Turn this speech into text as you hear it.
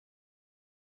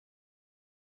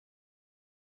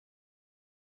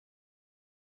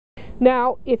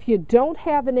Now, if you don't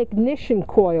have an ignition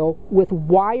coil with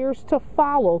wires to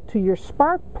follow to your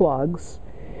spark plugs,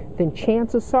 then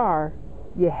chances are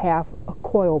you have a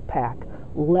coil pack.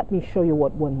 Let me show you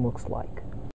what one looks like.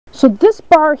 So this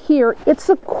bar here, it's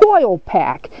a coil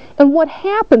pack, and what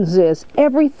happens is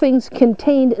everything's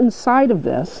contained inside of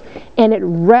this, and it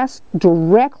rests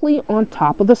directly on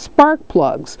top of the spark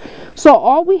plugs. So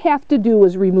all we have to do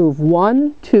is remove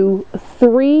 1, 2,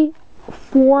 3,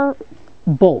 4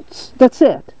 bolts. That's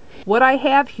it. What I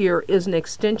have here is an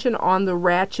extension on the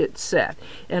ratchet set,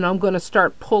 and I'm going to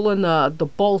start pulling the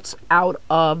bolts out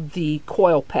of the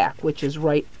coil pack, which is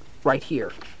right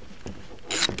here.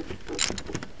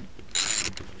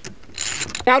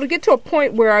 Now to get to a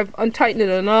point where I've untightened it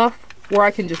enough where I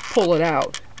can just pull it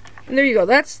out. And there you go.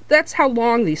 That's how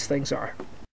long these things are.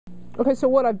 Okay, so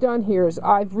what I've done here is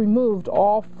I've removed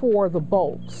all 4 of the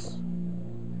bolts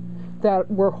that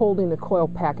were holding the coil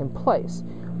pack in place.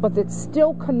 But it's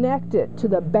still connected to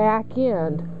the back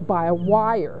end by a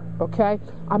wire, okay?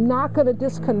 I'm not going to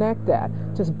disconnect that.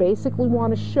 Just basically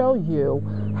want to show you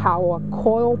how a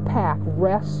coil pack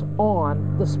rests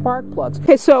on the spark plugs.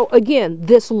 Okay, so again,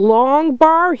 this long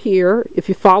bar here, if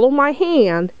you follow my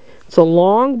hand, it's a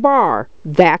long bar.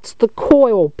 That's the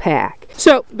coil pack.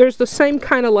 So there's the same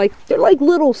kind of they're like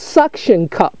little suction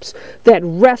cups that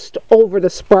rest over the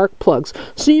spark plugs.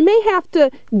 So you may have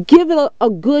to give it a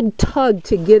good tug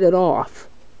to get it off.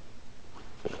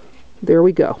 There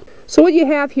we go. So what you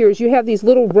have here is you have these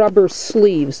little rubber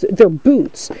sleeves. They're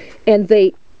boots, and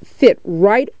they fit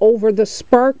right over the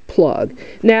spark plug.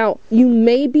 Now, you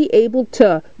may be able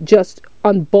to just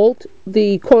unbolt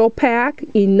the coil pack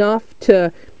enough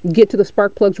to get to the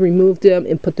spark plugs, remove them,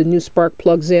 and put the new spark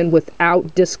plugs in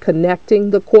without disconnecting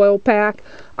the coil pack.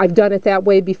 I've done it that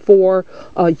way before.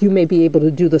 You may be able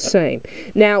to do the same.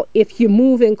 Now, if you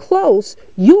move in close,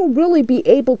 you'll really be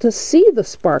able to see the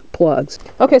spark plugs.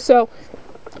 Okay, so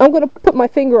I'm going to put my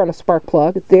finger on a spark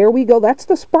plug. There we go. That's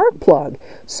the spark plug.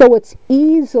 So it's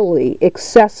easily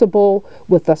accessible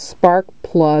with a spark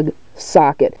plug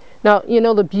socket. Now, you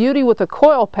know, the beauty with the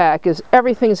coil pack is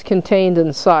everything's contained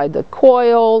inside. The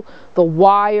coil, the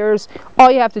wires. All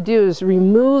you have to do is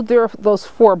remove those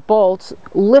 4 bolts,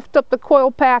 lift up the coil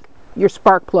pack, your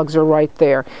spark plugs are right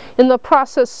there. And the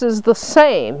process is the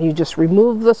same. You just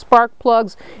remove the spark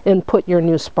plugs and put your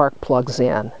new spark plugs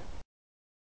in.